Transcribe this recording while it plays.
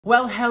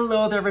Well,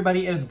 hello there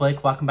everybody, it is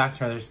Blake. Welcome back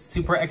to another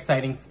super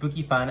exciting,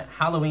 spooky fun,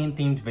 Halloween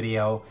themed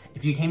video.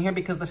 If you came here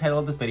because of the title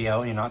of this video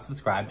and you're not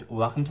subscribed,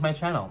 welcome to my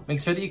channel. Make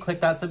sure that you click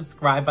that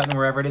subscribe button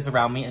wherever it is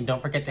around me, and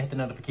don't forget to hit the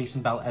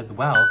notification bell as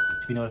well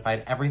to be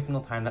notified every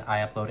single time that I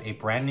upload a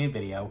brand new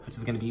video, which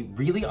is going to be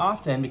really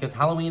often because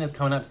Halloween is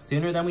coming up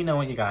sooner than we know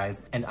it, you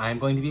guys, and I'm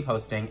going to be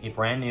posting a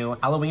brand new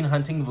Halloween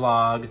hunting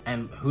vlog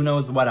and who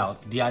knows what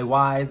else.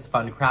 DIYs,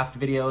 fun craft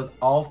videos,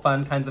 all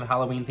fun kinds of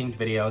Halloween themed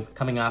videos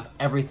coming up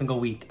every single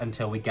week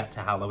until we get to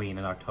Halloween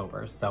in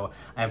October. So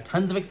I have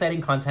tons of exciting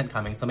content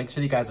coming, so make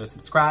sure you guys are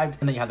subscribed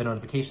and that you have the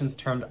notifications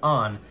turned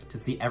on to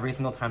see every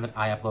single time that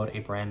I upload a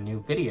brand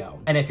new video.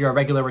 And if you're a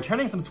regular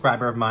returning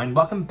subscriber of mine,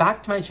 welcome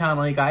back to my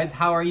channel, you guys.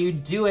 How are you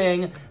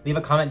doing? Leave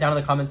a comment down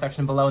in the comment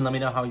section below and let me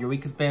know how your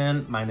week has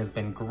been. Mine has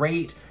been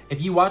great.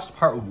 If you watched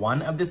part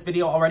 1 of this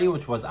video already,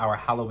 which was our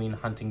Halloween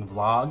hunting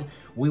vlog,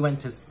 we went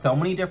to so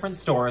many different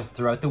stores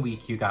throughout the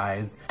week, you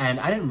guys, and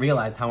I didn't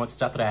realize how much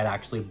stuff that I had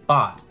actually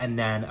bought. And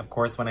then, of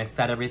course, when I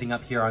set everything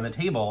up here on the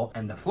table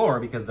and the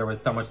floor because there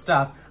was so much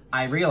stuff,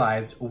 I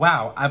realized,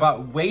 wow, I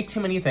bought way too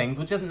many things,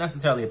 which isn't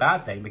necessarily a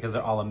bad thing because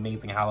they're all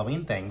amazing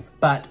Halloween things,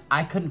 but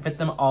I couldn't fit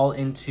them all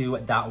into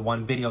that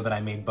one video that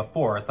I made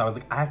before. So I was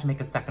like, I have to make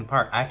a second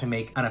part. I have to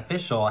make an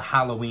official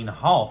Halloween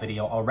haul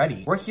video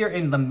already. We're here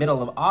in the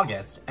middle of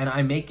August and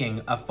I'm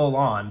making a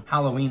full-on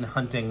Halloween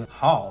hunting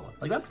haul.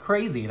 Like, that's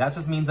crazy. That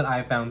just means that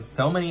I found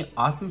so many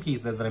awesome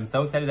pieces that I'm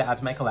so excited to add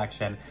to my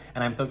collection,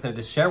 and I'm so excited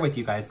to share with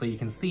you guys so you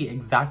can see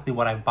exactly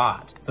what I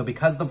bought. So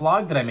because the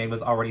vlog that I made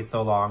was already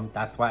so long,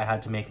 that's why I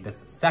had to make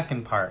this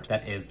second part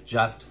that is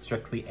just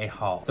strictly a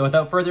haul. So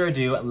without further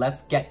ado,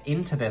 let's get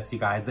into this, you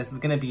guys. This is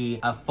gonna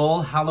be a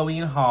full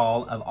Halloween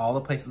haul of all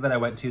the places that I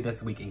went to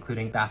this week,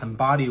 including Bath &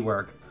 Body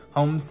Works,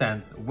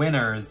 HomeSense,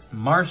 Winners,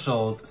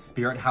 Marshall's,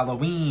 Spirit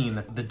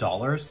Halloween, the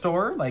dollar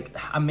store, like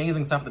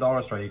amazing stuff at the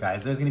dollar store, you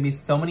guys. There's gonna be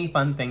so many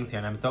fun things here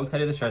and I'm so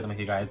excited to share them with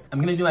you guys. I'm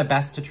gonna do my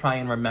best to try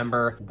and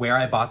remember where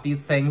I bought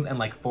these things and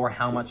like for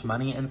how much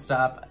money and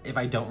stuff. If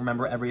I don't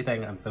remember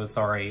everything, I'm so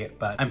sorry,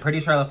 but I'm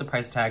pretty sure I left the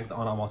price tags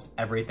on almost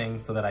everything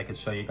so that I could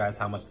show you guys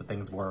how much the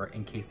things were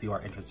in case you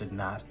are interested in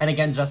that. And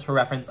again, just for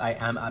reference, I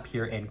am up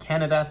here in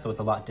Canada, so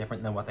it's a lot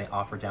different than what they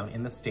offer down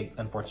in the States,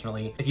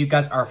 unfortunately. If you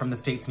guys are from the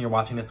States and you're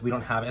watching this, we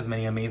don't have as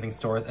many amazing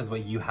stores as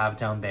what you have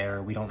down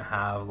there. We don't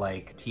have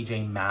like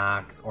TJ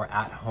Maxx or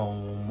At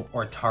Home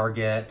or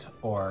Target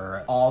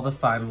or all the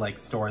fun like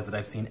stores that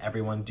I've seen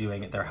everyone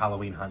doing their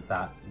Halloween hunts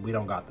at. We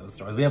don't got those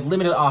stores. We have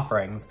limited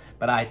offerings,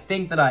 but I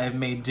think that I have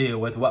made do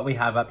with what we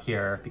have up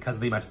here because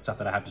of the amount of stuff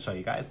that I have to show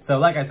you guys. So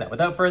like I said,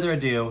 without further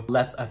ado,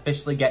 let's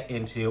officially get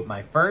into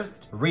my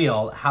first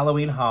real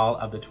Halloween haul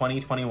of the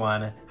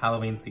 2021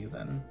 Halloween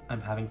season.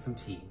 I'm having some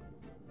tea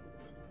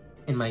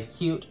in my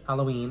cute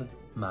Halloween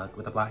mug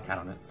with a black cat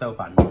on it. So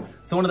fun.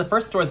 So one of the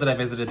first stores that I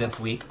visited this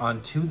week,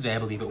 on Tuesday I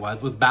believe it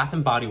was Bath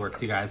 & Body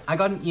Works, you guys. I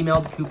got an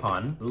emailed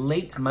coupon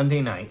late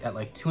Monday night at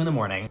like 2 in the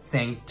morning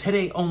saying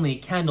today only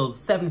candles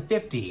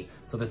 $7.50.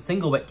 So the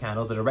single wick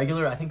candles that are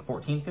regular, I think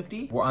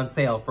 $14.50, were on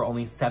sale for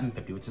only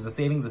 $7.50, which is a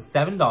savings of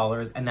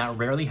 $7, and that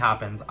rarely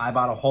happens. I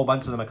bought a whole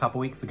bunch of them a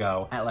couple weeks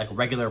ago at like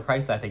regular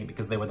price, I think,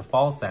 because they were the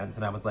fall scents,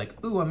 and I was like,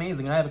 ooh,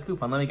 amazing, I have a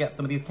coupon, let me get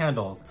some of these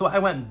candles. So I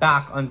went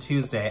back on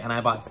Tuesday and I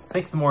bought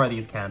 6 more of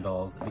these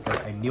candles because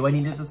I knew I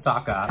needed to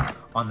stock up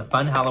on the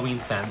fun Halloween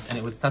scents, and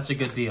it was such a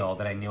good deal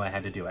that I knew I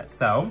had to do it.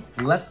 So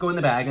let's go in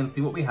the bag and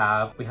see what we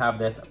have. We have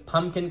this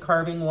pumpkin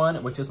carving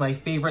one, which is my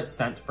favorite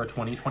scent for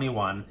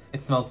 2021.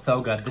 It smells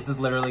so good. This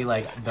is literally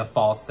like the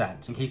fall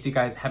scent. In case you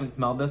guys haven't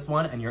smelled this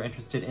one and you're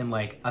interested in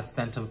like a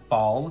scent of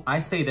fall, I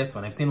say this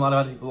one. I've seen a lot of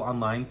other people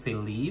online say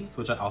leaves,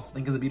 which I also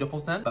think is a beautiful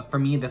scent, but for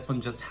me, this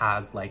one just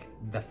has like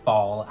the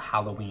fall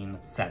Halloween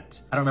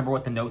scent. I don't remember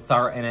what the notes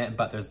are in it,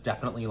 but there's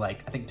definitely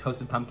like, I think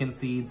toasted pumpkin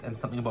seeds and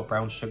something about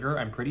brown sugar,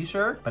 I'm pretty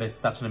sure, but it's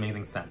such an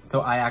amazing scent.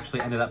 So I actually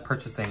ended up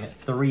purchasing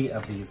 3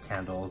 of these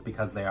candles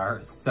because they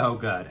are so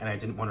good and I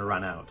didn't want to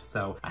run out.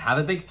 So I have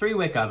a big 3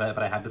 wick of it,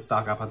 but I had to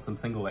stock up on some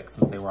single wicks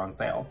since they were on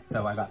sale.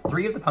 So I got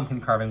 3 of the pumpkin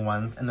carving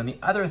ones, and then the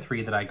other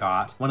 3 that I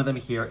got, one of them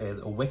here is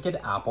a Wicked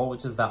Apple,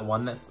 which is that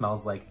one that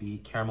smells like the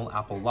caramel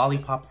apple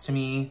lollipops to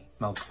me. It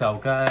smells so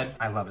good.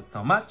 I love it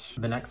so much.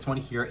 The next one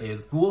here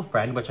is Ghoul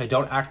Friend, which I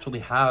don't actually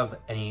have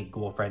any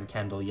Ghoul Friend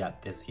candle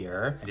yet this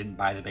year. I didn't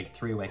buy the big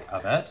 3 wick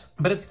of it,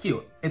 but it's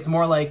cute. It's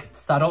more like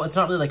subtle. It's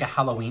not really like a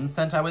Halloween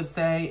scent, I would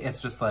say.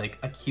 It's just like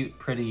a cute,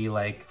 pretty,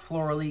 like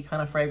florally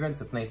kind of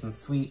fragrance. It's nice and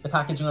sweet. The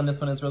packaging on this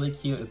one is really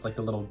cute. It's like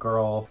the little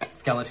girl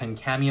skeleton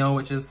cameo,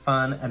 which is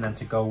fun. And then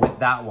to go with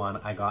that one,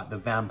 I got the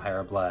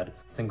Vampire Blood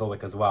single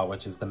wick as well,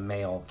 which is the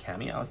male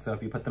cameo. So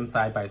if you put them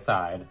side by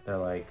side, they're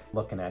like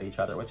looking at each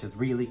other, which is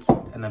really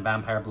cute. And then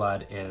Vampire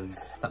Blood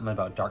is something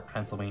about dark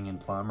Transylvanian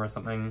plum or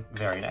something.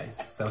 Very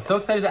nice. So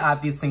excited to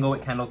add these single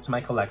wick candles to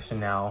my collection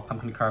now.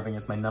 Pumpkin carving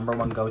is my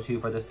 #1 go-to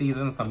for the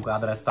season, so I'm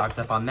glad that I stocked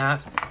up on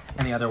that.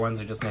 and the other ones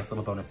are just nice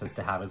little bonuses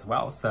to have as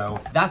well. So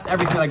that's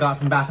everything that I got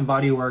from Bath &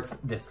 Body Works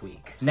this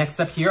week. Next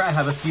up here, I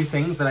have a few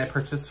things that I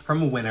purchased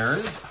from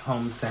Winners,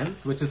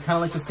 HomeSense, which is kind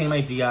of like the same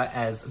idea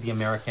as the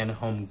American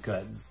Home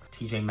Goods,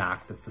 TJ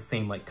Maxx. It's the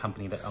same like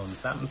company that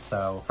owns them.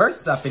 So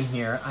first up in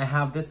here, I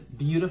have this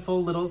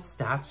beautiful little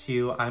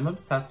statue. I'm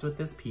obsessed with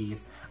this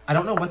piece. I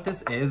don't know what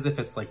this is, if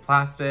it's like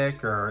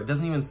plastic or it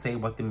doesn't even say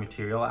what the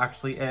material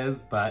actually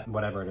is, but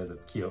whatever it is,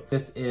 it's cute.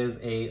 This is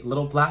a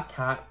little black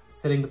cat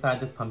sitting beside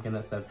this pumpkin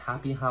that says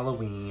Happy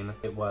Halloween.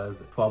 It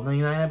was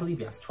 $12.99, I believe.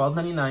 Yes,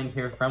 $12.99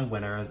 here from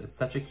Winners. It's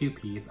such a cute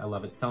piece. I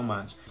love it so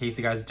much. In case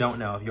you guys don't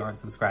know, if you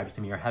aren't subscribed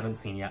to me or haven't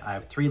seen yet, I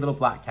have 3 little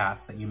black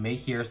cats that you may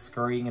hear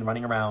scurrying and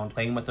running around,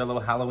 playing with their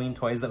little Halloween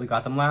toys that we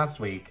got them last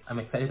week. I'm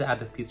excited to add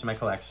this piece to my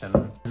collection.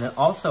 And then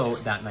also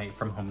that night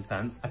from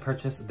HomeSense, I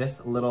purchased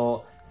this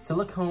little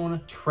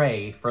silicone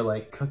tray for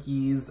like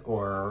cookies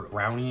or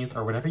brownies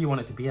or whatever you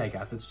want it to be, I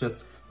guess. It's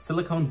just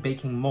silicone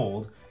baking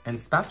mold and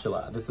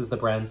spatula. This is the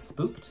brand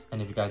Spooked,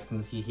 and if you guys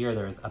can see here,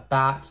 there's a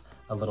bat,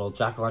 a little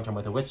jack-o'-lantern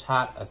with a witch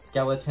hat, a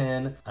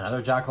skeleton,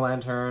 another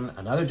jack-o'-lantern,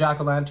 another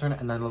jack-o'-lantern,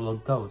 and then a little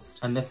ghost.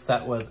 And this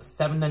set was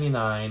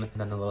 $7.99, and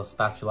then the little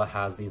spatula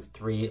has these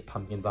 3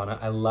 pumpkins on it.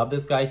 I love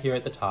this guy here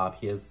at the top.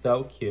 He is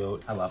so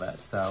cute. I love it.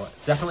 So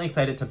definitely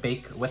excited to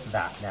bake with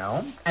that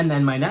now. And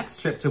then my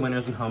next trip to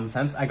Winners and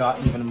HomeSense, I got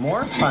even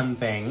more fun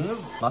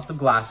things. Lots of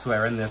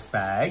glassware in this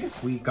bag.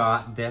 We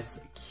got this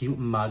cute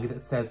mug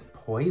that says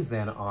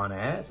poison on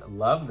it.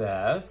 Love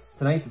this.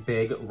 It's a nice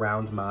big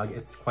round mug.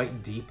 It's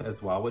quite deep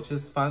as well, which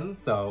is fun.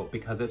 So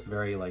because it's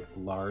very like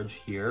large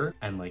here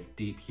and like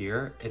deep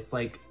here, it's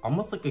like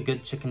almost like a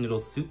good chicken noodle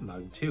soup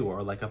mug too,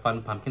 or like a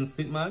fun pumpkin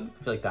soup mug.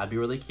 I feel like that'd be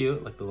really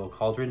cute, like the little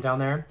cauldron down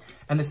there.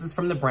 And this is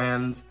from the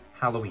brand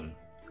HAUL-O-WEEN.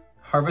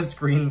 Harvest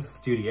Greens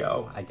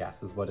Studio, I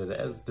guess is what it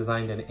is.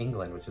 Designed in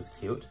England, which is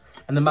cute.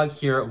 And the mug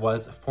here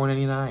was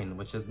 $4.99,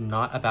 which is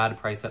not a bad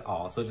price at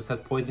all. So it just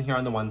says poison here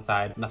on the one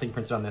side, nothing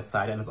printed on this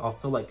side, and it's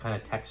also like kind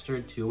of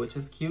textured too, which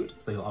is cute.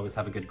 So you'll always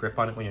have a good grip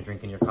on it when you're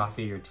drinking your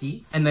coffee or your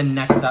tea. And then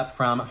next up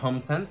from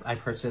HomeSense, I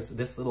purchased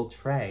this little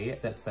tray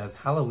that says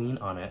Halloween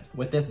on it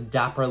with this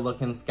dapper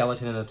looking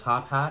skeleton in a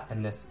top hat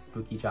and this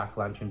spooky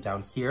jack-o'-lantern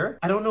down here.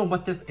 I don't know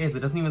what this is.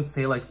 It doesn't even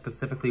say like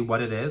specifically what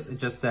it is. It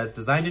just says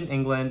designed in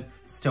England,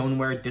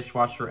 stoneware,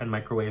 dishwasher, and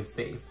microwave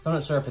safe. So I'm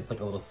not sure if it's like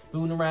a little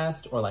spoon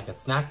rest or like a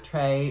snack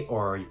tray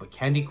or you put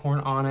candy corn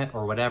on it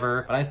or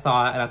whatever, but I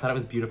saw it and I thought it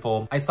was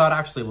beautiful. I saw it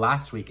actually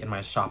last week in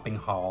my shopping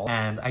haul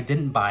and I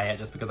didn't buy it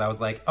just because I was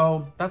like,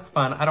 oh, that's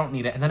fun, I don't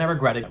need it. And then I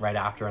regretted it right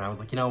after and I was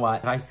like, you know what?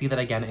 If I see that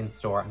again in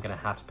store, I'm gonna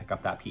have to pick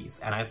up that piece.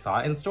 And I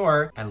saw it in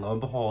store and lo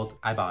and behold,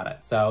 I bought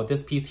it. So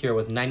this piece here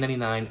was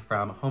 $9.99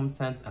 from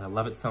HomeSense and I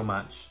love it so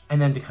much. And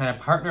then to kind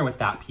of partner with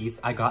that piece,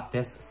 I got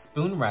this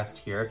spoon rest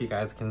here. If you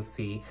guys can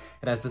see,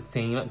 it has the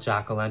same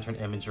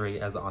jack-o'-lantern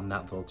imagery as on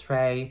that little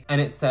tray.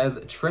 And it says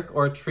trick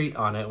or treat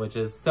on it, which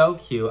is so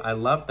cute. I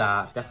love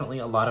that. Definitely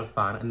a lot of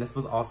fun. And this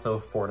was also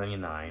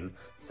 $4.99.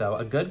 So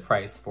a good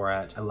price for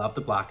it. I love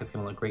the black. It's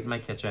gonna look great in my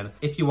kitchen.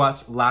 If you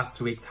watched last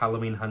week's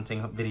Halloween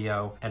hunting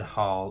video and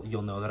haul,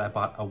 you'll know that I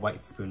bought a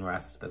white spoon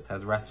rest that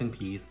says rest in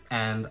peace.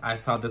 And I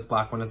saw this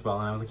black one as well.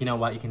 And I was like, you know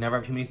what? You can never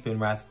have too many spoon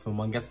rests. When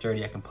one gets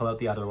dirty, I can pull out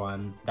the other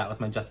one. That was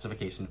my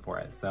justification for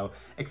it. So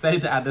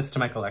excited to add this to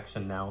my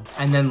collection now.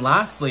 And then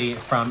lastly,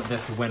 from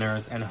this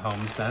Winners and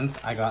HomeSense,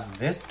 I got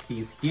this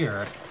piece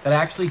here that I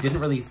actually didn't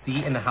really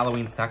see in the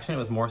Halloween section. It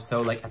was more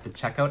so like at the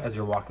checkout as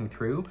you're walking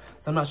through.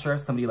 So I'm not sure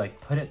if somebody like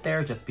put it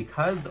there just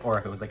because, or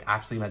if it was like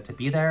actually meant to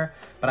be there,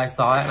 but I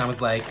saw it and I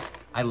was like,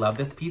 I love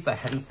this piece. I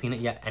hadn't seen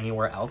it yet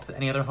anywhere else at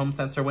any other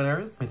HomeSense or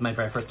Winners. It was my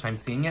very first time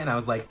seeing it and I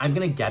was like, I'm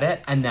gonna get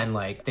it and then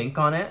like think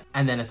on it.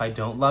 And then if I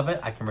don't love it,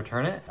 I can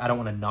return it. I don't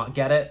wanna not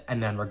get it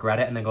and then regret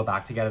it and then go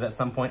back to get it at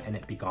some point and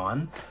it be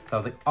gone. So I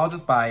was like, I'll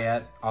just buy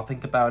it. I'll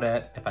think about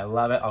it. If I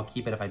love it, I'll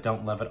keep it. If I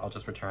don't love it, I'll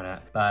just return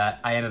it. But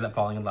I ended up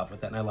falling in love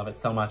with it and I love it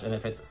so much and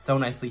it fits so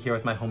nicely here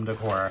with my home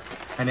decor.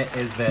 And it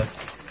is this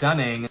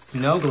stunning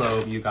snow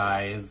globe, you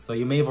guys. So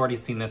you may have already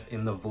seen this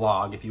in the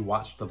vlog if you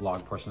watched the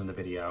vlog portion of the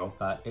video,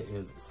 but it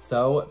is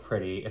so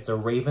pretty. It's a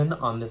raven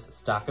on this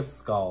stack of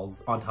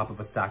skulls on top of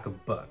a stack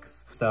of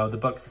books. So the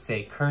books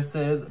say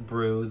curses,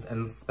 brews,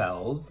 and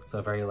spells.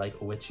 So very like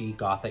witchy,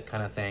 gothic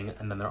kind of thing.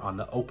 And then they're on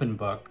the open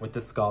book with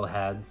the skull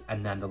heads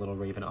and then the little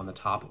raven on the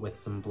top with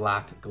some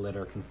black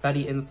glitter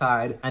confetti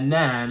inside. And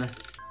then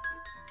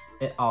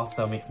it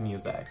also makes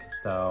music,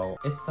 so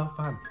it's so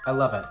fun. I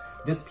love it.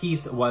 This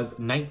piece was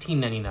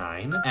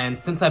 $19.99, and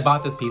since I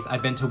bought this piece,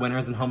 I've been to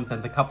Winners and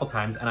HomeSense a couple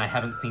times, and I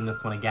haven't seen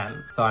this one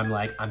again. So I'm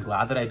like, I'm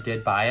glad that I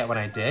did buy it when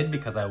I did,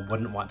 because I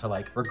wouldn't want to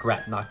like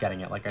regret not getting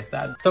it, like I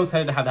said. So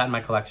excited to have that in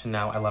my collection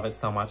now. I love it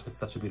so much. It's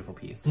such a beautiful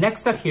piece.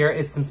 Next up here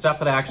is some stuff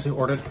that I actually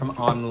ordered from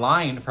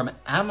online from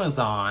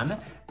Amazon.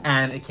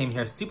 And it came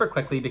here super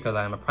quickly because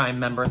I'm a Prime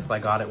member, so I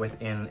got it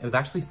within, it was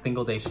actually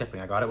single day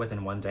shipping. I got it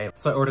within one day.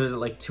 So I ordered it at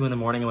like 2 in the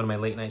morning in one of my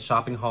late night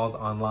shopping hauls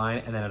online,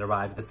 and then it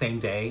arrived the same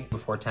day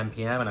before 10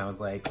 p.m. and I was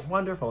like,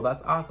 wonderful,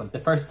 that's awesome. The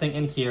first thing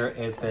in here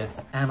is this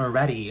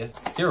amaretti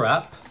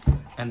syrup.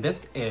 And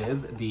this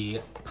is the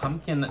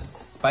pumpkin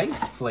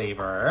spice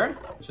flavor,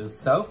 which is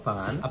so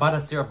fun. I bought a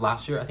syrup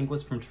last year, I think it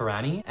was from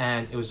Torani,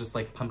 and it was just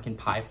like pumpkin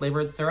pie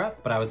flavored syrup,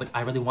 but I was like,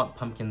 I really want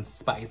pumpkin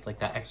spice, like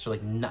that extra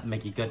like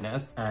nutmeggy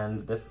goodness. And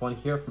this one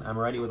here from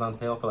Amaretti was on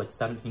sale for like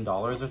 $17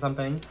 or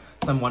something.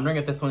 So I'm wondering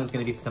if this one is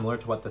gonna be similar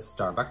to what the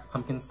Starbucks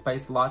pumpkin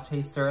spice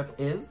latte syrup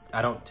is.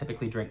 I don't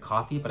typically drink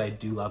coffee, but I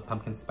do love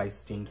pumpkin spice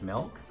steamed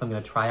milk. So I'm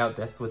gonna try out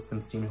this with some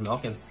steamed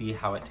milk and see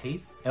how it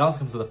tastes. It also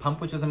comes with a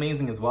pump, which is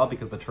amazing as well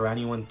because the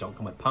Torani ones don't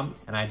come with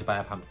pumps, and I had to buy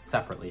a pump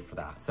separately for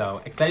that.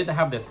 So excited to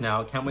have this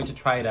now. Can't wait to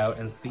try it out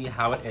and see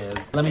how it is.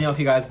 Let me know if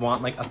you guys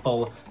want like a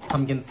full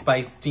pumpkin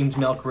spice steamed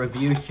milk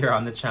review here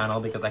on the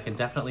channel, because I can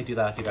definitely do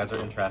that if you guys are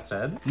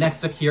interested.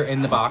 Next up here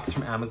in the box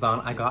from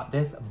Amazon, I got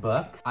this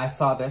book. I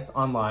saw this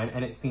online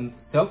and it seems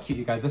so cute,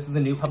 you guys. This is a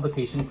new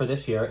publication for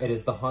this year. It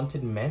is the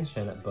Haunted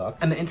Mansion book.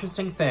 And the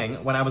interesting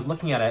thing, when I was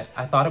looking at it,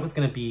 I thought it was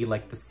gonna be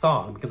like the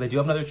song, because I do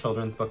have another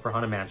children's book for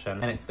Haunted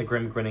Mansion, and it's the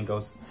Grim Grinning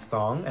Ghosts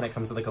song, and it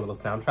comes with like a little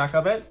soundtrack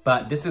of it.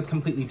 But this is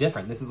completely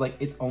different. This is like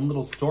its own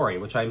little story,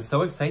 which I'm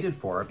so excited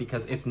for,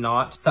 because it's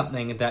not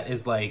something that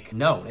is like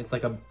known. It's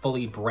like a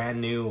fully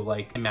brand new,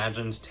 like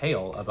imagined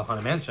tale of the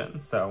Haunted Mansion.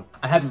 So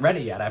I haven't read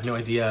it yet. I have no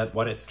idea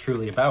what it's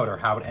truly about or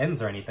how it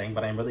ends or anything,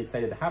 but I'm really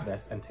excited to have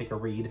this and take a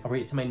read. I'll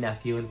read it to my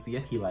nephew and see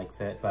if he likes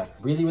it, but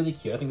really, really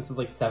cute. I think this was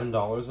like $7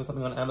 or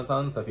something on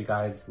Amazon. So if you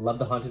guys love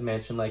the Haunted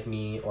Mansion like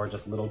me, or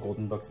just little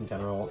golden books in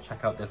general,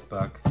 check out this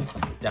book.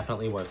 It's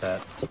definitely worth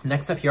it.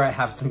 Next up here, I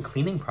have some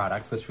cleaning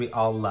products, which we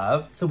all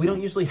love. So we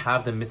don't usually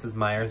have the Mrs.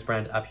 Meyer's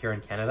brand up here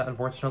in Canada,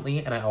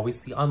 unfortunately, and I always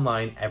see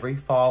online every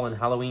fall and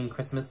Halloween,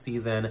 Christmas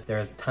season,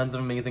 there's tons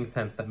of amazing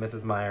scents that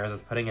Mrs. Meyer's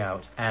is putting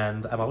out,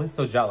 and I'm always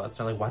so jealous.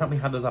 I'm like, why don't we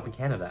have those up in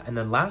Canada? And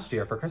then last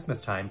year for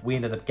Christmas time, we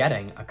ended up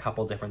getting a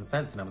couple different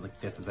scents, and I was like,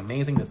 this is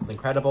amazing, this is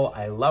incredible,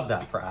 I love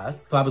that for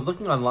us. So I was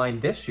looking online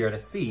this year to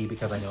see,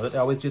 because I know that they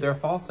always do their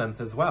fall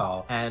scents as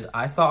well, and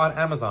I saw on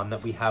Amazon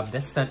that we have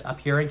this scent up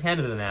here in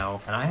Canada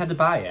now, and I had to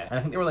buy it. And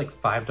I think they were like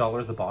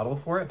 $5 a bottle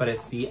for it, but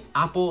it's the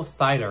apple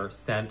cider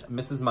scent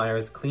Mrs.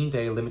 Meyer's Clean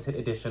Day limited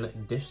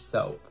edition dish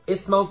soap.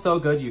 It smells so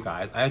good, you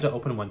guys. I had to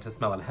open one to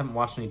smell it. I haven't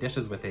washed any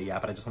dishes with it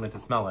yet, but I just wanted to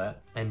smell it.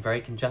 I'm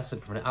very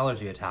congested from an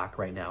allergy attack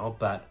right now,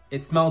 but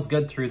it smells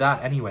good through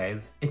that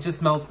anyways. It just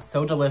smells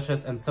so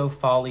delicious and so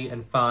fall-y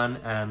and fun,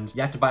 and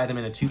you have to buy them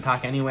in a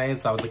 2-pack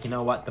anyways, so I was like, you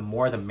know what, the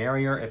more the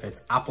merrier. If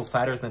it's apple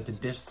cider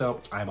scented dish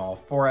soap, I'm all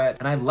for it,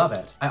 and I love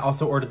it. I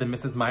also ordered the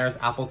Mrs. Meyer's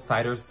apple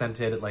cider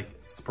scented like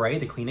spray,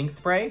 the cleaning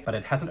spray, but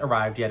it hasn't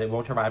arrived yet. It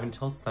won't arrive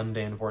until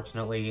Sunday,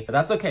 unfortunately, but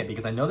that's okay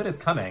because I know that it's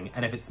coming,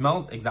 and if it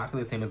smells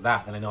exactly the same as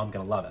that, then I know I'm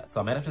gonna love it.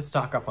 So I might have to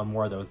stock up on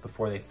more of those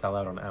before they sell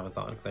out on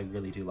Amazon, because I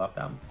really do love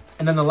them.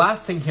 And then the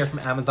last thing here from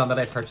Amazon that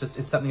I purchased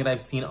is something that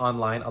I've seen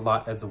online a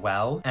lot as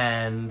well,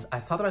 and I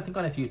saw them I think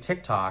on a few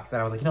TikToks,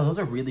 and I was like, you know, those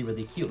are really,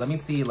 really cute. Let me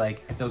see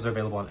like if those are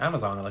available on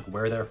Amazon or like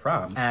where they're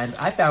from. And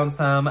I found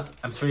some.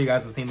 I'm sure you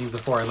guys have seen these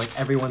before in like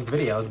everyone's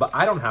videos, but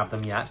I don't have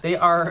them yet. They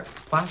are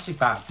plastic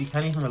bats. You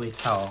can't even really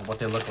tell what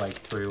they look like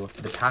through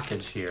the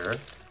package here,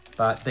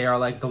 but they are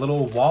like the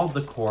little wall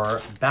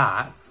decor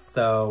bats.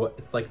 So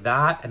it's like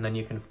that, and then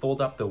you can fold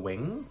up the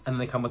wings, and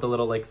they come with a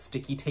little like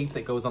sticky tape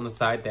that goes on the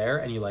side there,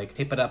 and you like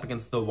tape it up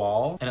against the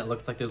wall, and it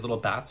looks like there's little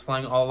bats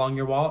flying all along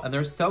your wall, and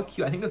they're so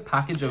cute. I think this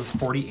package of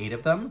 48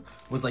 of them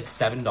was like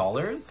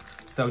 $7.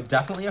 So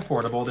definitely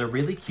affordable. They're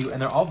really cute,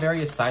 and they're all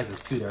various sizes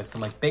too. There's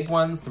some like big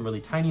ones, some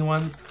really tiny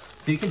ones.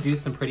 So you can do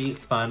some pretty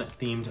fun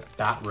themed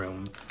bat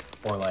room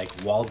or like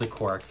wall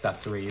decor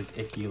accessories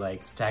if you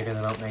like stagger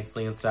them out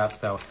nicely and stuff.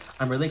 So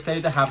I'm really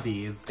excited to have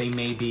these. They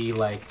may be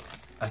like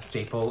a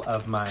staple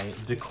of my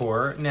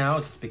decor now,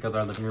 just because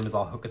our living room is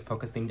all Hocus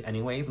Pocus themed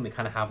anyways, and we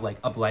kind of have like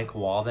a blank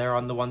wall there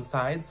on the one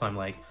side. So I'm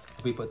like,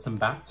 if we put some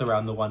bats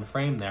around the one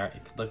frame there,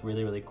 it could look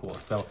really, really cool.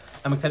 So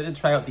I'm excited to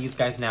try out these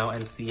guys now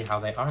and see how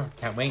they are.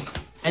 Can't wait.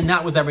 And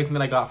that was everything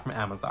that I got from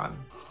Amazon.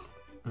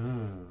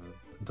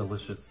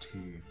 Delicious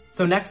tea.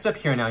 So next up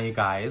here now, you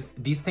guys,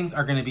 these things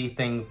are gonna be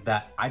things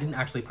that I didn't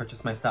actually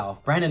purchase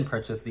myself. Brandon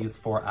purchased these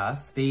for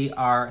us. They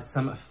are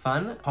some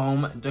fun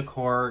home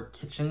decor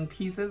kitchen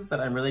pieces that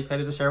I'm really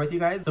excited to share with you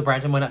guys. So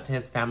Brandon went up to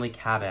his family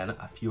cabin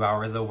a few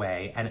hours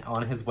away, and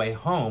on his way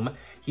home,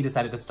 he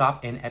decided to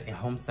stop in at a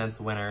HomeSense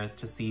Winners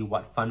to see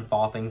what fun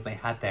fall things they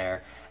had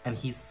there. And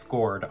he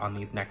scored on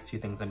these next few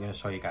things I'm gonna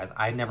show you guys.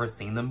 I'd never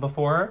seen them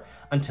before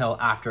until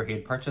after he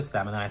had purchased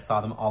them, and then I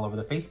saw them all over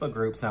the Facebook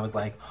groups, and I was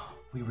like,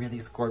 we really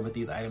scored with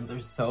these items. They're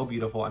so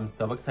beautiful. I'm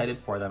so excited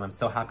for them. I'm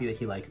so happy that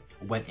he like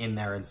went in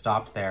there and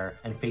stopped there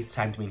and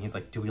FaceTimed me, and he's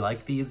like, do we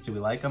like these? Do we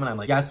like them? And I'm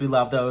like, yes, we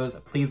love those.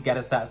 Please get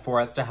a set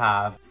for us to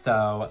have.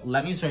 So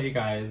let me show you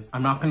guys.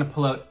 I'm not gonna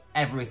pull out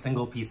every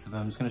single piece of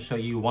them. I'm just gonna show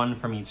you one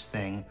from each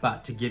thing,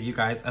 but to give you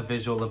guys a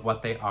visual of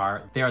what they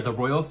are the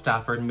Royal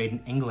Stafford Made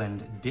in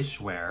England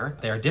dishware.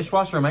 They are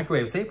dishwasher and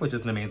microwave safe, which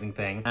is an amazing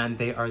thing. And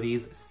they are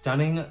these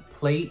stunning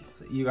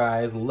plates. You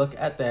guys, look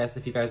at this.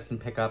 If you guys can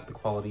pick up the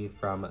quality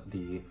from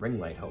the ring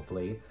light,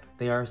 hopefully.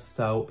 They are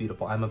so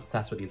beautiful. I'm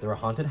obsessed with these. They're a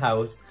haunted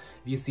house.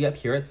 If you see up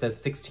here, it says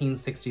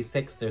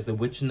 1666. There's a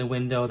witch in the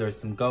window. There's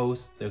some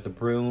ghosts. There's a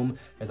broom.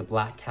 There's a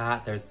black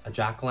cat. There's a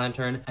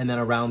jack-o'-lantern. And then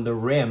around the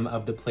rim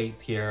of the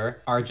plates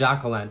here are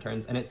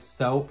jack-o'-lanterns. And it's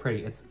so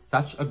pretty. It's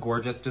such a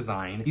gorgeous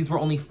design. These were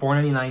only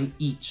 $4.99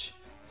 each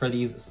for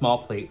these small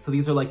plates. So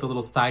these are like the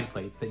little side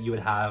plates that you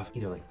would have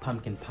either like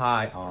pumpkin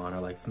pie on,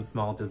 or like some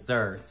small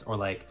desserts, or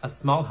like a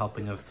small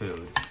helping of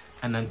food.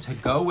 And then to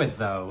go with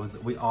those,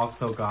 we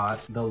also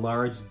got the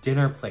large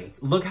dinner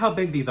plates. Look how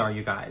big these are,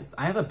 you guys.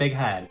 I have a big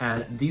head,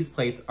 and these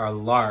plates are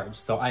large.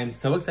 So I am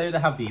so excited to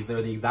have these.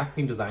 They're the exact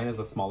same design as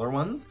the smaller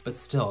ones, but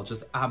still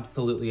just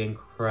absolutely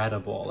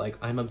incredible. Like,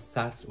 I'm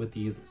obsessed with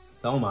these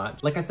so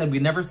much. Like I said,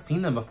 we'd never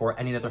seen them before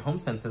any other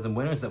HomeSenses and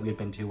winners that we had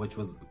been to, which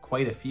was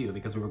quite a few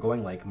because we were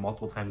going like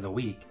multiple times a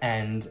week.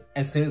 And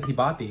as soon as he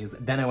bought these,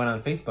 then I went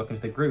on Facebook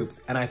into the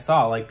groups, and I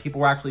saw like people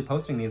were actually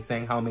posting these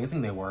saying how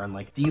amazing they were. And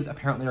like, these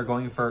apparently are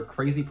going for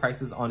crazy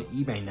prices on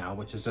eBay now,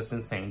 which is just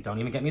insane. Don't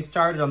even get me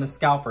started on the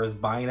scalpers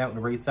buying out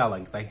and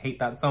reselling, because I hate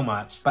that so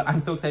much. But I'm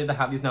so excited to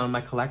have these now in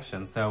my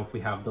collection. So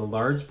we have the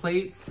large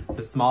plates,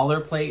 the smaller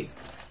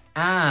plates,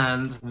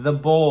 and the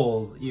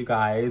bowls, you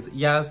guys.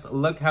 Yes,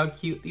 look how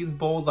cute these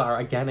bowls are.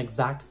 Again,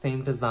 exact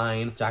same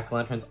design.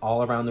 Jack-o'-lanterns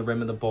all around the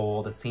rim of the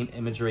bowl, the same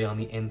imagery on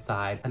the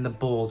inside. And the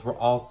bowls were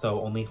also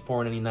only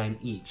 $4.99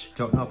 each.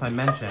 Don't know if I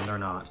mentioned or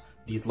not,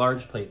 these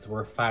large plates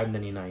were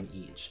 $5.99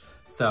 each.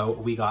 So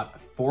we got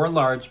 4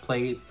 large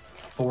plates,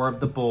 4 of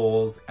the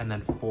bowls, and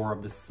then 4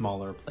 of the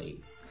smaller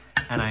plates.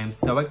 And I am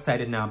so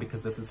excited now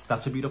because this is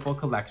such a beautiful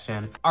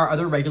collection. Our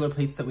other regular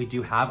plates that we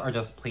do have are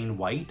just plain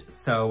white.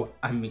 So,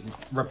 I mean,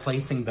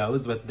 replacing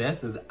those with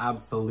this is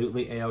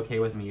absolutely a-okay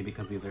with me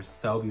because these are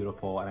so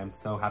beautiful, and I'm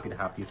so happy to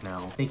have these now.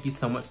 Thank you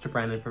so much to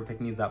Brandon for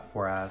picking these up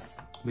for us.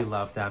 We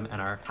love them,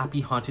 and our happy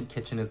haunted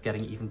kitchen is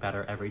getting even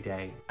better every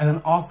day. And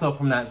then also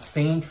from that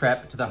same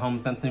trip to the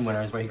HomeSense and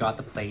Winners where he got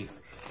the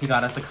plates, he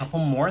got us a couple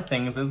more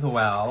things as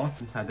well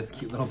inside this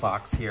cute little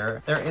box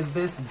here. There is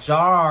this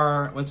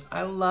jar, which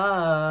I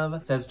love.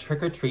 It says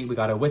trick or treat. We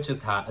got a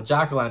witch's hat, a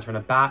jack-o'-lantern, a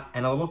bat,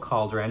 and a little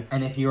cauldron.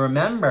 And if you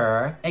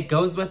remember, it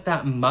goes with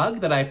that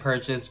mug that I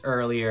purchased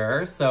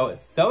earlier. So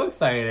it's so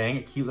exciting.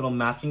 A cute little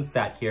matching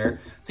set here.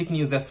 So you can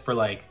use this for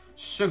like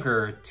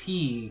sugar,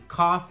 tea,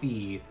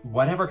 coffee,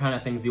 whatever kind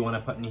of things you want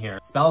to put in here.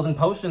 Spells and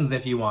potions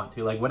if you want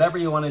to, like whatever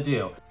you want to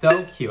do.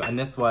 So cute. And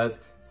this was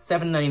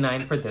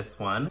 $7.99 for this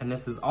one. And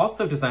this is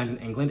also designed in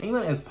England.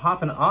 England is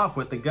popping off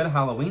with the good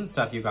Halloween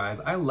stuff, you guys.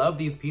 I love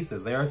these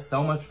pieces. They are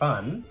so much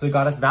fun. So we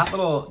got us that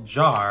little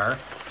jar.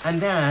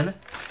 And then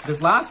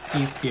this last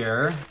piece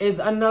here is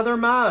another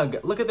mug.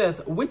 Look at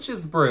this,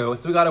 witch's brew.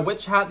 So we got a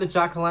witch hat, the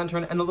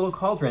jack-o'-lantern, and a little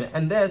cauldron.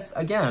 And this,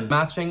 again,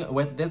 matching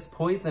with this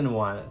poison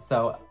one.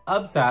 So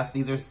obsessed.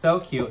 These are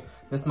so cute.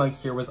 This mug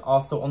here was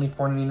also only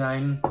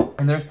 $4.99,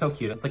 and they're so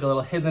cute. It's like a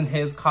little his and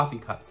his coffee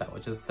cup set,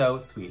 which is so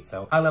sweet.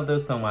 So I love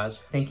those so much.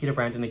 Thank you to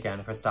Brandon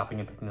again for stopping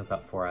and picking those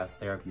up for us.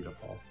 They are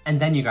beautiful. And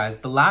then you guys,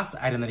 the last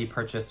item that he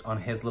purchased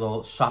on his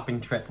little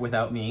shopping trip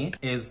without me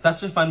is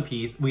such a fun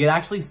piece. We had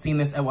actually seen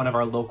this at one of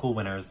our local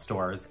Winners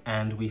stores,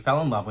 and we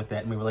fell in love with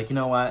it, and we were like, you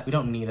know what? We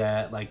don't need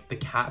it. Like, the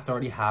cats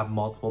already have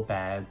multiple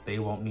beds. They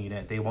won't need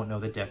it. They won't know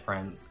the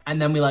difference. And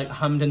then we like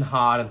hummed and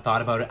hawed and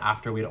thought about it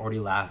after we'd already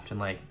left and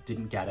like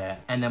didn't get it.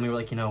 And then we were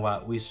like, you know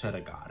what? We should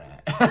have got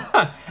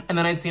it. And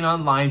then I'd seen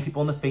online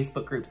people in the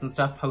Facebook groups and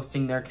stuff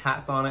posting their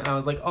cats on it, and I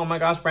was like, oh my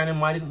gosh, Brandon,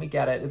 why didn't we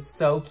get it? It's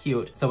so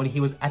cute. So when he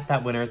was at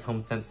that Winners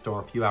HomeSense store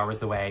a few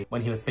hours away,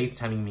 when he was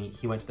FaceTiming me,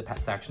 he went to the pet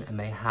section and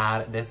they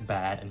had this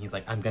bed, and he's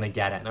like, I'm gonna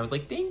get it. And I was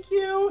like, thank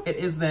you. It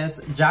is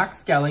this Jack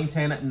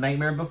Skellington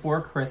Nightmare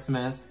Before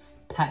Christmas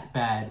pet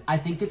bed. I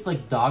think it's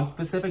like dog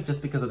specific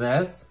just because of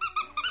this.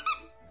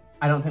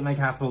 I don't think my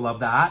cats will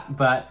love that,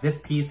 but this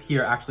piece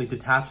here actually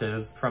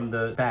detaches from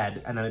the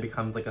bed and then it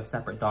becomes like a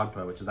separate dog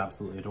toy, which is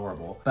absolutely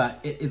adorable.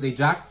 But it is a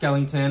Jack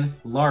Skellington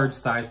large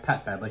size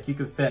pet bed. Like, you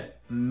could fit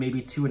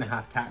maybe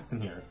 2.5 cats in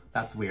here.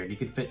 That's weird. You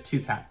could fit 2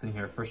 cats in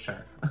here for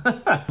sure.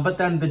 But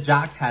then the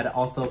Jack head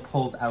also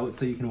pulls out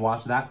so you can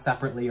wash that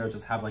separately or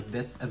just have like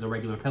this as a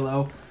regular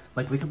pillow.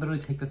 Like, we could literally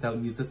take this out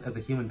and use this as a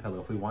human pillow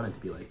if we wanted to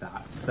be like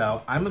that.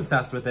 So I'm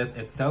obsessed with this.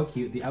 It's so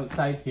cute. The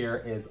outside here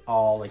is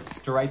all like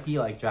stripy,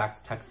 like Jack's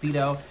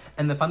tuxedo.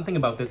 And the fun thing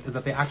about this is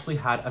that they actually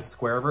had a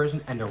square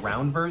version and a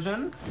round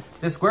version.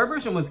 The square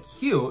version was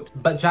cute,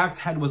 but Jack's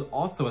head was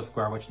also a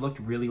square, which looked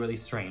really, really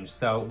strange.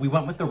 So we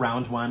went with the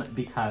round one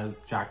because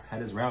Jack's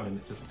head is round and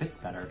it just fits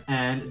better.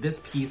 And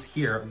this piece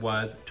here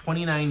was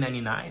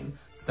 $29.99.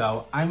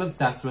 So I'm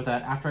obsessed with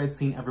it. After I'd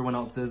seen everyone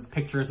else's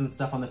pictures and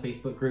stuff on the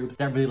Facebook groups,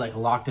 that really like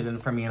locked it in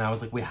for me, and I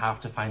was like, we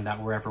have to find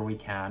that wherever we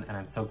can, and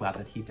I'm so glad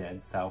that he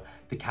did. So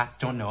the cats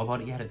don't know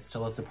about it yet. It's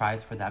still a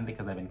surprise for them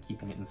because I've been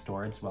keeping it in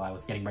storage while I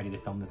was getting ready to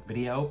film this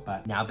video.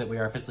 But now that we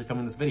are officially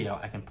filming this video,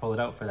 I can pull it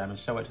out for them and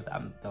show it to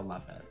them. They'll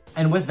love it.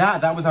 And with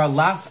that, that was our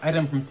last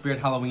item from Spirit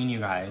Halloween, you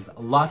guys.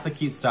 Lots of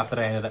cute stuff that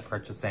I ended up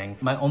purchasing.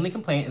 My only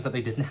complaint is that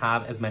they didn't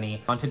have as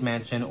many Haunted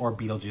Mansion or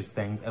Beetlejuice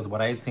things as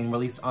what I had seen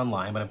released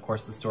online, but of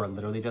course the store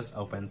literally just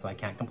opened, so I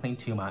can't complain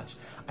too much.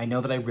 I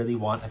know that I really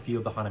want a few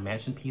of the Haunted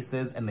Mansion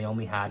pieces, and they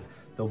only had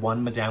the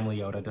one Madame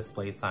Leota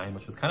display sign,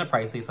 which was kind of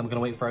pricey, so I'm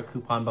gonna wait for a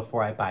coupon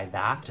before I buy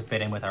that to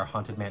fit in with our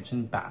Haunted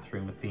Mansion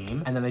bathroom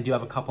theme. And then they do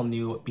have a couple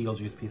new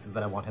Beetlejuice pieces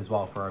that I want as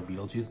well for our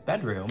Beetlejuice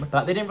bedroom,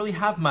 but they didn't really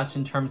have much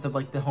in terms of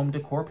like the home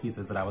decor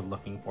pieces that I was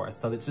looking for.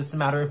 So it's just a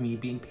matter of me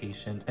being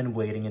patient and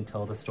waiting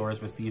until the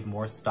stores receive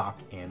more stock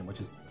in, which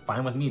is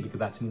fine with me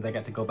because that means I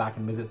get to go back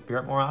and visit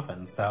Spirit more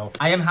often. So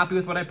I am happy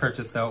with what I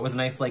purchased though. It was a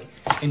nice like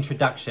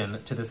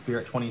introduction to the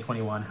Spirit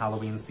 2021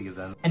 Halloween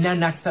season. And now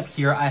next up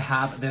here, I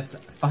have this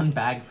fun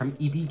bag from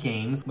EB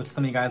Games, which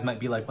some of you guys might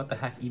be like, what the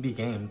heck, EB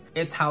Games?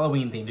 It's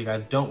Halloween themed, you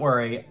guys. Don't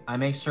worry. I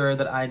make sure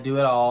that I do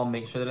it all,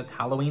 make sure that it's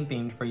Halloween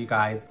themed for you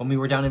guys. When we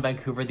were down in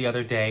Vancouver the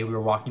other day, we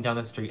were walking down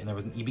the street and there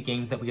was an EB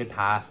Games that we had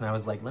passed, and I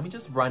was like, let me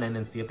just run in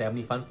and see if they have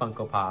any fun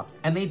Funko Pops.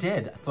 And they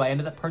did. So I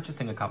ended up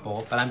purchasing a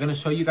couple, but I'm gonna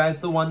show you guys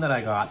the one that I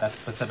got that's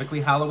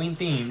specifically Halloween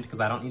themed because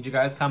I don't need you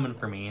guys coming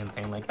for me and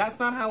saying like, that's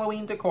not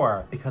Halloween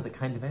decor, because it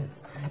kind of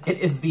is. It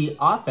is the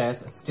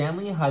Office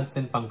Stanley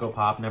Hudson Funko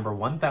Pop number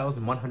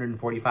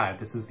 1145.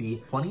 This is the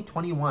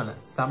 2021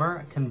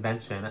 Summer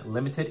Convention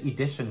Limited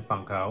Edition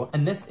Funko,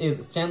 and this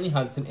is Stanley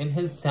Hudson in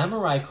his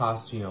samurai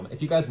costume.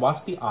 If you guys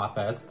watch The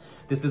Office,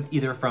 this is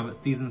either from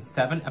season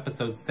 7,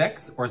 episode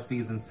 6, or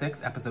season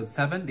 6, episode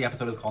 7. The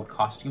episode is called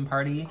Costume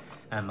Party,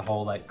 and the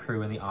whole like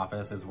crew in the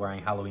office is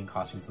wearing Halloween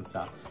costumes and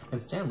stuff. And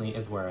Stanley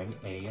is wearing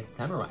a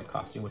samurai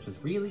costume, which is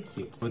really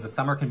cute. It was a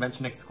summer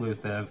convention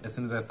exclusive. As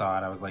soon as I saw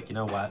it, I was like, you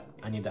know what?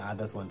 I need to add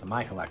this one to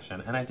my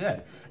collection, and I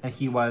did. And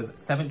he was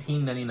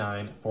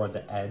 $17.99 for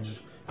the Edge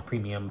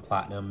Premium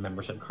Platinum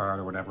membership card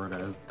or whatever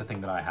it is, the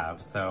thing that I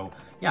have. So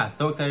yeah,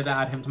 so excited to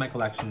add him to my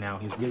collection now.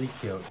 He's really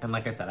cute. And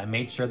like I said, I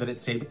made sure that it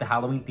stayed with the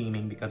Halloween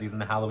theming because he's in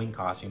the Halloween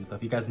costume. So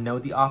if you guys know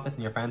The Office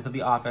and you're fans of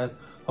The Office,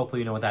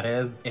 hopefully you know what that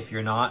is. If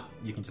you're not,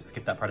 you can just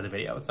skip that part of the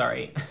video,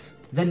 sorry.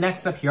 Then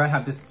next up here, I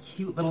have this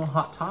cute little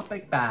Hot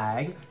Topic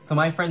bag. So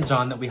my friend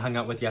John that we hung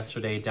out with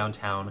yesterday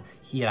downtown,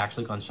 he had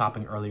actually gone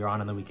shopping earlier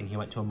on in the week, and he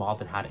went to a mall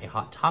that had a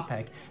Hot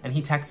Topic, and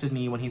he texted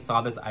me when he saw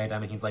this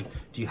item and he's like,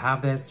 do you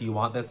have this? Do you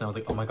want this? And I was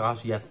like, oh my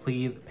gosh, yes,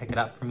 please pick it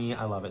up for me.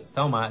 I love it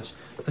so much.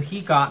 So he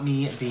got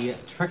me the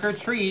Trick or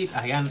Treat.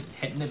 Again,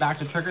 hitting it back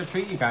to Trick or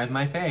Treat, you guys,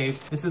 my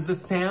fave. This is the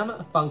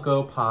Sam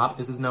Funko Pop.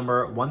 This is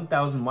number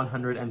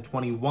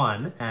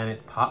 1121, and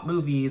it's Pop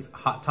Movies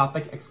Hot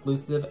Topic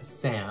exclusive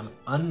Sam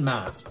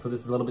Unmasked. So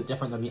this is a little bit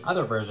different than the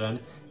other version.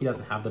 He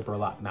doesn't have the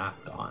burlap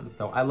mask on.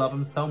 So I love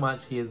him so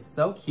much. He is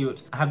so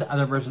cute. I have the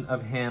other version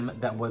of him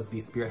that was the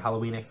Spirit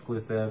Halloween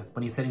exclusive.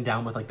 When he's sitting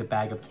down with like the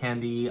bag of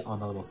candy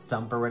on the little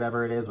stump or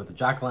whatever it is with the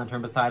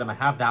jack-o'-lantern beside him. I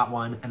have that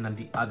one. And then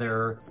the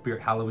other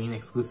Spirit Halloween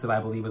exclusive, I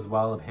believe as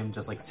well, of him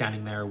just like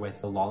standing there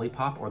with the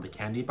lollipop or the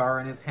candy bar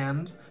in his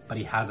hand, but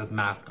he has his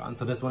mask on.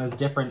 So this one is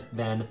different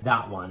than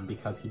that one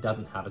because he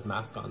doesn't have his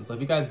mask on. So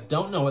if you guys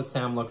don't know what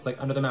Sam looks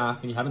like under the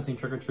mask and you haven't seen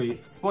Trick or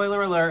Treat,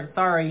 spoiler alert,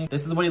 sorry.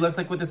 This is what he looks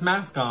like with his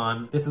mask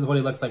on. This is what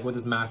he looks like with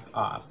his mask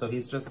off. So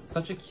he's just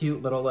such a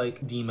cute little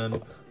like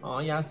demon. Oh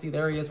yeah, see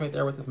there he is right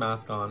there with his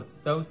mask on.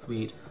 So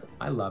sweet.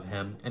 I love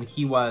him. And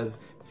he was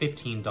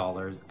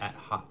 $15 at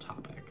Hot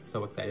Topic.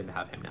 So excited to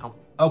have him now.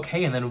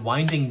 Okay, and then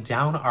winding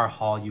down our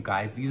haul, you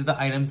guys, these are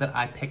the items that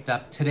I picked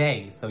up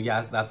today. So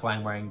yes, that's why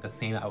I'm wearing the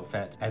same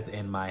outfit as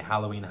in my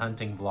Halloween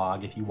hunting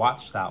vlog, if you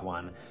watched that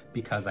one,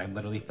 because I'm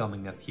literally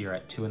filming this here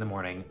at 2 in the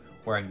morning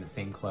wearing the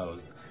same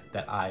clothes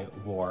that I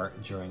wore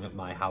during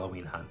my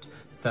Halloween hunt.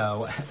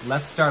 So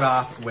let's start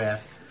off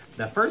with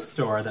the first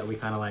store that we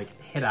kind of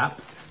like hit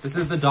up. This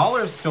is the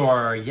dollar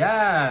store,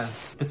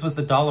 yes! This was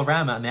the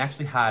Dollarama, and they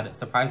actually had,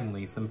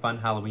 surprisingly, some fun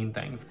Halloween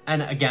things.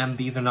 And again,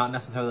 these are not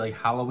necessarily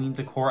like Halloween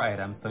decor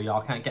items, so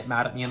y'all can't get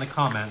mad at me in the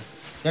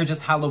comments. They're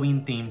just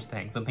Halloween themed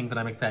things, and things that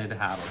I'm excited to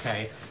have,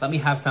 okay? Let me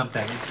have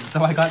something.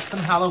 So I got some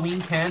Halloween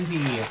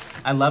candy.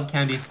 I love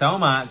candy so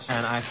much,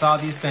 and I saw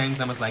these things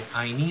and was like,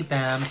 I need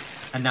them.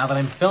 And now that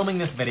I'm filming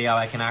this video,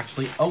 I can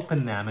actually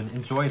open them and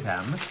enjoy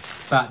them.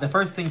 But the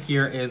first thing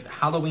here is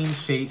Halloween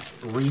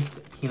Shapes Reese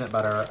Peanut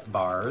Butter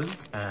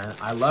Bars. And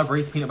I love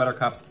Reese Peanut Butter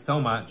Cups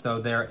so much. So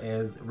there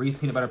is Reese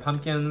Peanut Butter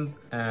Pumpkins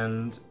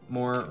and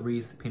more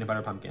Reese Peanut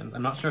Butter Pumpkins.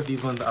 I'm not sure if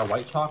these ones are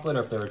white chocolate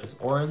or if they were just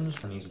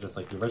orange. And these are just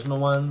like the original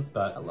ones,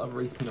 but I love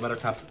Reese Peanut Butter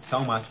Cups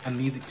so much. And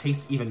these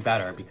taste even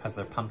better because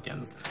they're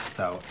pumpkins.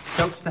 So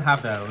stoked to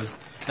have those.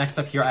 Next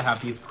up here, I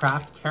have these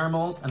Kraft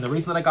Caramels. And the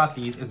reason that I got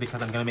these is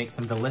because I'm gonna make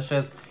some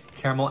delicious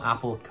caramel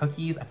apple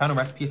cookies. I found a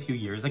recipe a few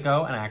years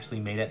ago and I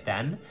actually made it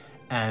then.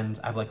 and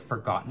I've like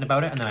forgotten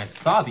about it. And then I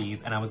saw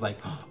these and I was like,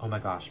 oh my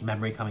gosh,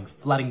 memory coming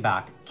flooding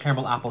back.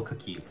 Caramel apple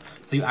cookies.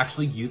 So you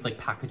actually use like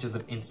packages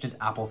of instant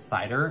apple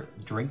cider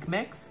drink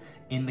mix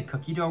in the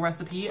cookie dough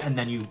recipe, and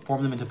then you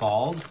form them into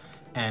balls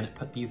and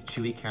put these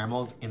chewy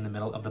caramels in the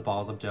middle of the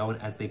balls of dough,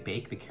 and as they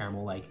bake, the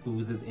caramel like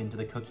oozes into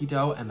the cookie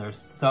dough, and they're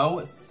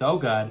so, so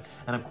good.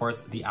 And of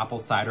course, the apple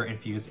cider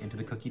infused into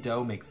the cookie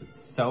dough makes it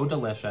so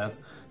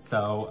delicious.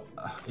 So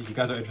if you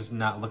guys are interested in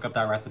that, look up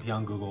that recipe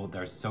on Google.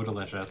 They're so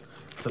delicious.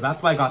 So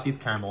that's why I got these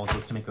caramels,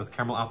 was to make those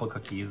caramel apple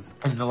cookies.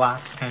 And the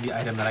last candy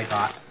item that I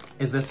got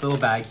is this little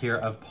bag here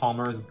of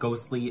Palmer's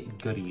Ghostly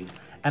Goodies.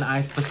 And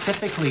I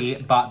specifically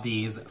bought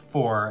these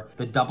for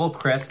the Double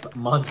Crisp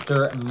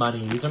Monster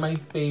Money. These are my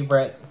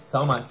favorites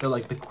so much. They're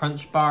like the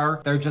Crunch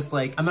Bar. They're just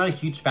like, I'm not a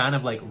huge fan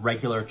of like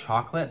regular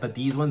chocolate, but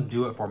these ones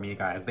do it for me, you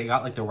guys. They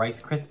got like the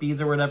Rice Krispies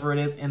or whatever it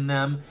is in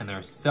them, and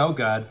they're so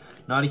good.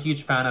 Not a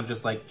huge fan of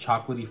just like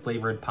chocolatey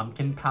flavored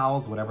pumpkin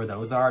pals, whatever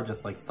those are,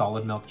 just like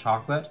solid milk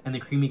chocolate. And the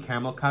creamy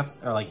caramel cuts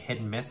are like hit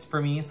and miss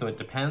for me, so it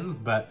depends,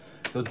 but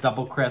those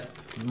Double Crisp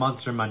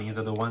Monster Moneys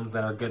are the ones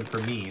that are good for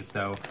me.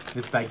 So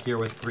this bag here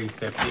was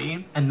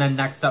 $3.50. And then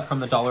next up from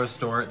the dollar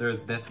store,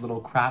 there's this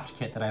little craft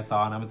kit that I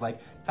saw, and I was like,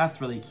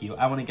 that's really cute.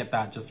 I want to get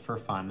that just for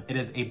fun. It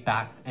is a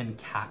bats and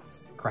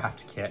cats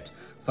craft kit.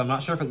 So I'm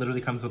not sure if it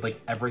literally comes with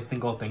like every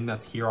single thing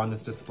that's here on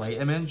this display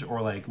image,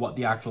 or like what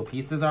the actual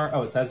pieces are.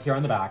 Oh, it says here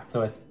on the back.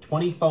 So it's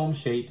 20 foam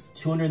shapes,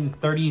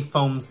 230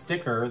 foam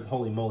stickers,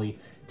 holy moly,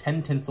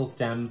 10 tinsel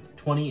stems,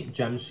 20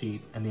 gem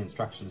sheets, and the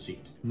instruction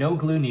sheet. No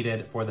glue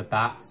needed for the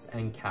bats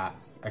and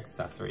cats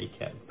accessory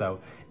kit. So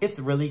it's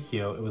really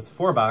cute. It was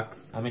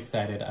 $4. I'm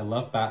excited. I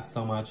love bats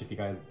so much. If you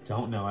guys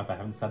don't know, if I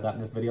haven't said that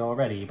in this video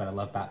already, but I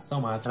love bats so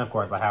much. And of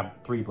course I have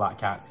 3 black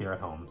cats here at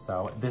home.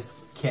 So this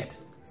kit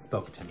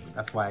spoke to me.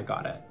 That's why I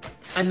got it.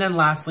 And then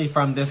lastly,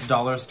 from this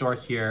dollar store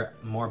here,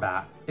 more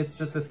bats. It's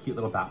just this cute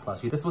little bat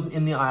plushie. This wasn't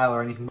in the aisle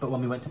or anything, but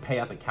when we went to pay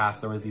up at cash,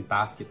 there was these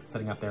baskets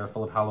sitting up there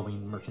full of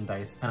Halloween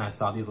merchandise, and I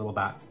saw these little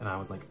bats, and I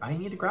was like, I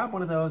need to grab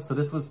one of those. So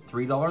this was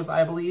 $3,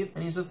 I believe,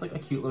 and he's just like a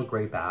cute little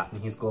gray bat,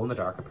 and he's glow in the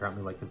dark,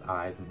 apparently, like his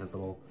eyes and his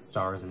little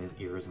stars and his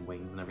ears and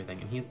wings and everything,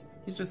 and he's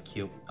just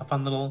cute. A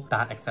fun little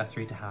bat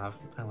accessory to have.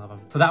 I love him.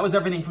 So that was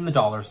everything from the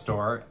dollar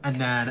store. And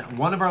then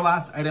one of our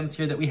last items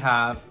here that we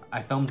have,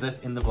 I filmed this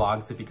in the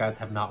vlog, so if you guys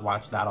have not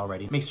watched that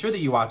already, make sure that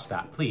you watch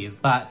that, please.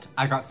 But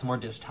I got some more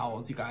dish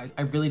towels, you guys.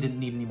 I really didn't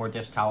need any more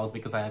dish towels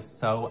because I have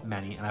so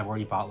many, and I've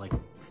already bought like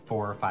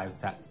 4 or 5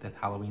 sets this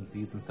Halloween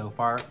season so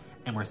far,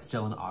 and we're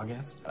still in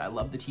August. But I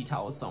love the tea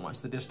towels so much.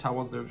 The dish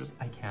towels, they're just,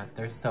 I can't,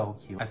 they're so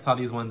cute. I saw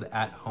these ones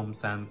at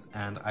HomeSense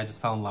and I just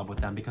fell in love with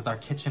them because our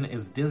kitchen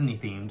is Disney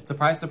themed.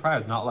 Surprise,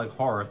 surprise, not like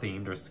horror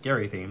themed or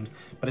scary themed,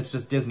 but it's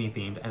just Disney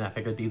themed, and I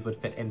figured these would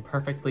fit in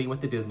perfectly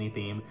with the Disney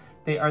theme.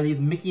 They are these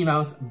Mickey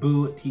Mouse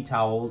Boo tea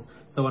towels.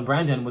 So when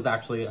Brandon was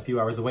actually a few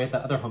hours away at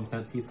that other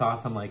HomeSense, he saw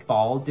some like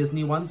fall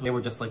Disney ones. They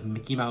were just like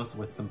Mickey Mouse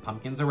with some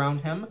pumpkins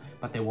around him,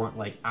 but they weren't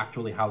like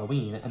actually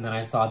Halloween. And then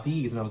I saw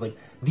these and I was like,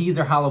 these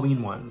are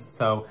Halloween ones.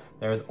 So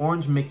there's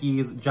orange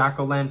Mickeys,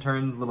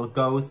 jack-o'-lanterns, little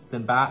ghosts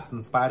and bats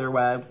and spider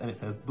webs, and it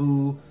says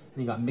Boo.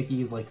 And you got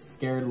Mickey's like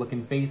scared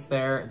looking face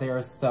there. They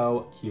are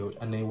so cute,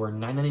 and they were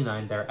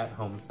 $9.99 there at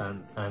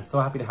HomeSense. And I'm so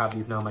happy to have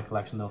these now in my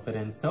collection. They'll fit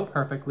in so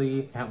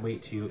perfectly. Can't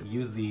wait to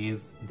use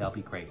these. They'll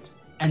be great.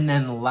 And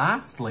then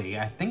lastly,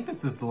 I think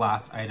this is the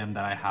last item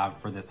that I have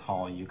for this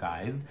haul, you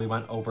guys. We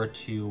went over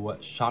to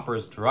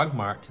Shoppers Drug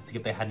Mart to see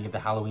if they had any of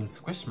the Halloween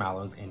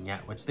Squishmallows in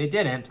yet, which they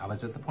didn't. I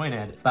was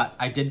disappointed, but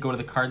I did go to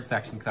the card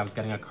section because I was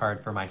getting a card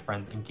for my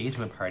friend's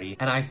engagement party,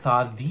 and I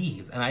saw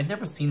these, and I'd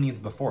never seen these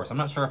before, so I'm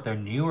not sure if they're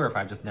new or if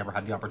I've just never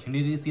had the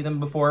opportunity to see them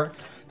before,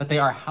 but they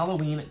are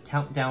Halloween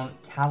countdown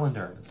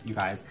calendars, you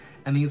guys.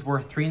 And these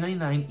were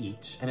 $3.99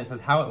 each, and it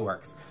says how it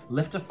works.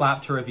 Lift a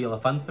flap to reveal a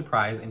fun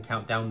surprise and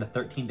count down the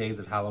 13 days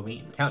of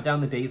Halloween. Count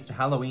down the days to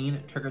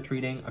Halloween,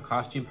 trick-or-treating, a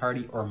costume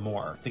party, or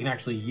more. So you can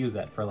actually use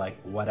it for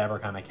like whatever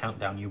kind of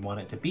countdown you want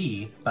it to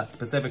be, but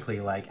specifically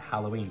like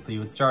Halloween. So you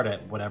would start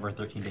it whatever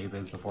 13 days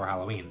is before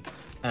Halloween.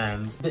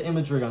 And the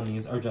imagery on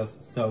these are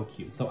just so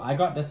cute. So I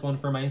got this one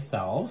for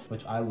myself,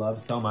 which I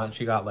love so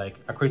much. You got like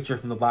a creature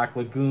from the Black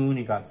Lagoon,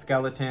 you got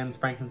skeletons,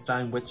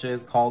 Frankenstein,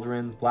 witches,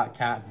 cauldrons, black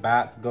cats,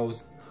 bats,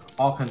 ghosts,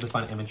 all kinds of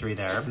fun imagery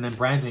there. And then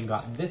Brandon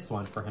got this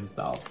one for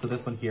himself. So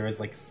this one here is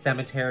like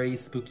cemetery,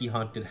 spooky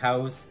haunted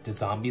house, do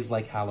zombies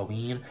like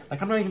Halloween?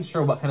 Like I'm not even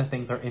sure what kind of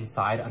things are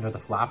inside under the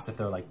flaps, if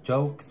they're like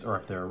jokes or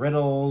if they're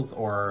riddles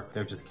or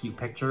they're just cute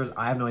pictures.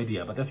 I have no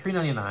idea, but they're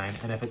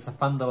 $3.99, and if it's a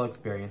fun little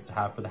experience to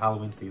have for the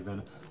Halloween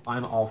season,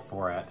 I'm all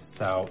for it.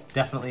 So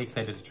definitely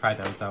excited to try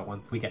those out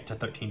once we get to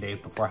 13 days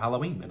before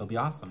Halloween. It'll be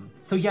awesome.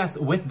 So yes,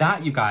 with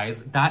that, you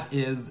guys, that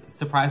is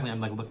surprisingly,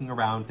 I'm like looking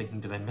around thinking,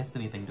 did I miss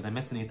anything? Did I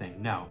miss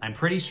anything? No. I'm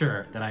pretty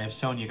sure that I have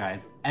shown you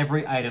guys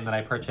every item that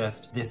I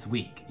purchased this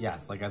week.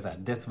 Yes, like I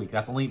said, this week.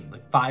 That's only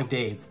like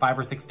 5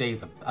 or 6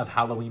 days of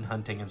Halloween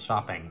hunting and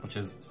shopping, which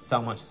is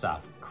so much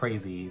stuff.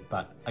 Crazy,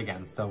 but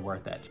again, so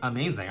worth it.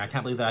 Amazing. I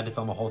can't believe that I had to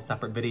film a whole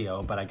separate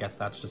video, but I guess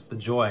that's just the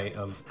joy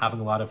of having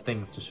a lot of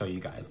things to show you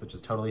guys, which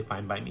is totally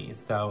fine by me.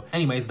 So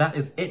anyways, that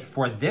is it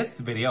for this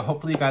video.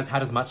 Hopefully you guys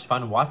had as much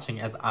fun watching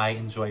as I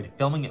enjoyed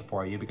filming it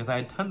for you, because I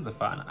had tons of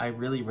fun. I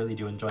really, really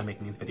do enjoy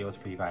making these videos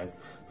for you guys.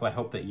 So I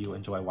hope that you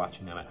enjoy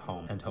watching them at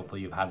home, and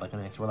hopefully you've had like a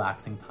nice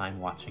relaxing time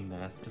watching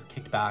this, just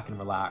kicked back and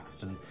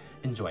relaxed and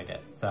enjoyed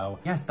it. So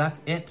yes, that's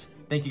it.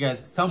 Thank you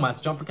guys so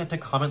much. Don't forget to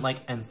comment, like,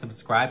 and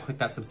subscribe. Click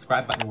that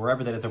subscribe button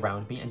wherever that is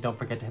around me. And don't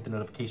forget to hit the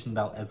notification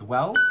bell as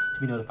well to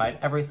be notified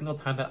every single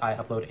time that I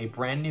upload a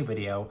brand new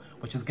video,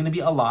 which is gonna be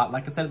a lot.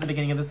 Like I said at the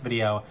beginning of this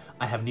video,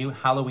 I have new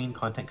Halloween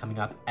content coming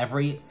up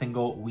every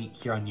single week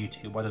here on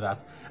YouTube, whether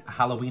that's a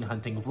Halloween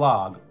hunting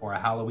vlog, or a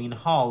Halloween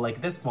haul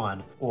like this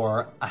one,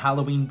 or a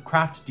Halloween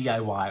craft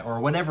DIY, or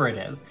whatever it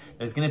is.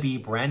 There's gonna be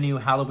brand new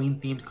Halloween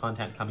themed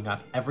content coming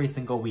up every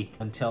single week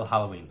until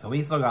Halloween. So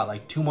we still got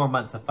like 2 more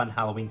months of fun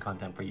Halloween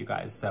content for you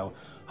guys. So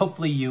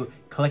hopefully you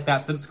click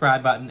that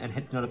subscribe button and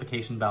hit the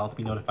notification bell to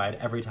be notified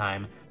every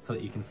time so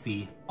that you can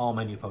see all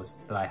my new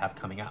posts that I have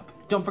coming up.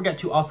 Don't forget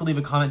to also leave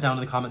a comment down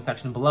in the comment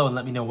section below and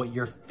let me know what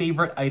your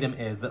favorite item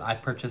is that I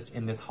purchased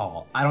in this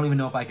haul. I don't even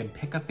know if I can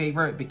pick a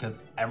favorite because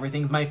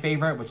everything's my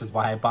favorite, which is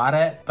why I bought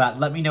it. But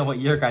let me know what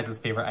your guys'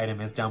 favorite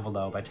item is down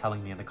below by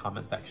telling me in the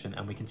comment section,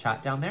 and we can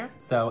chat down there.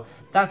 So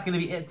that's gonna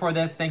be it for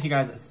this. Thank you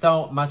guys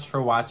so much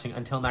for watching.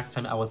 Until next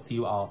time, I will see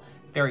you all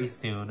very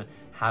soon.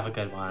 Have a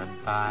good one.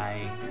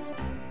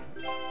 Bye.